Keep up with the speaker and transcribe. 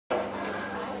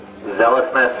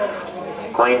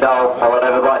Zealousness, Queen Doll, followed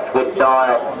over by Swift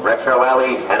Dial, Retro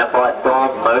Alley, Hannafly Storm,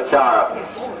 Mochara.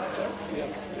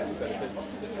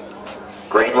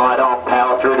 Green light on,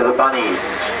 power through to the Bunnies.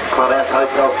 Clubhouse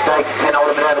Hotel Stakes, 10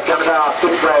 ultimate out of Gunnedah,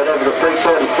 6th grade over the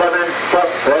 347, set,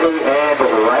 ready and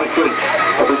racing.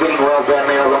 They'll be getting well down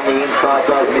there along the inside,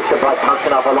 goes Mr. Blake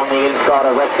punching up along the inside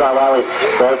of Retro Alley.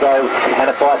 There goes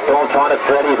Hannafly Storm trying to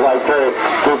thread his way through.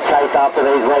 Good chase after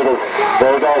these leaders.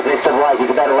 There goes Mr. Blake,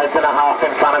 he's about a length and a half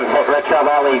in front of Retro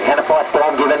Alley. Hannafly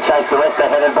Storm giving chase, the rest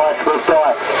are headed by Swift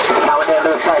Eye. Coming down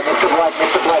to the straight, Mr. Blake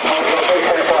hands on through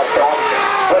Hannafly Storm.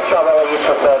 Retro Alley in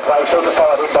for third place, he'll be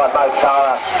followed in by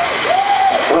Mochara.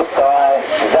 Swift Eye,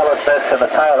 Zealousness, and the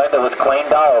tail ender was Queen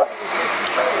Doll.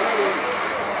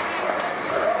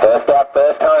 First out,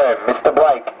 first home, Mr.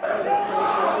 Blake.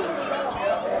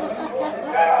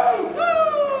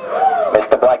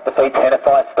 Mr. Blake defeats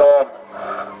Hannafly Storm.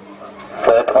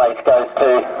 Third place goes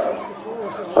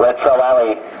to Retro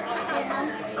Alley.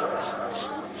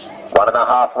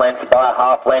 1.5 lengths by a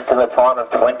half length in the time of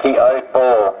 20.04.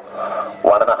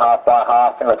 1.5 by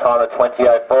half in the time of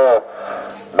 20.04.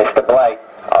 Mr. Blake.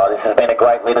 Oh, this has been a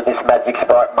great lead at this Magic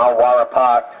Sprite Mulwara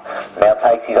Park. Now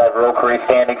takes his overall career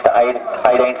standings to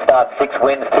 18 starts, 6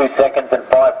 wins, 2 seconds and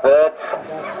 5 thirds.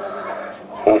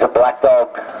 He's a black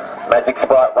dog. Magic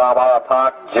Sprite Mulwara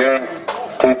Park, June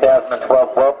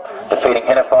 2012 World, defeating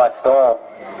Hannafly Storm.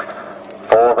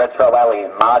 For Retro Alley,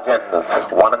 margins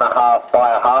 1.5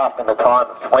 by a half in the time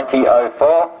of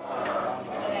 20.04.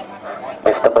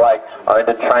 Mr. Blake, owned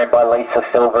and trained by Lisa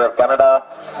Silver of Gunnedah,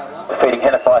 defeating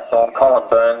Hannafly Storm, Colin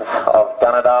Burns of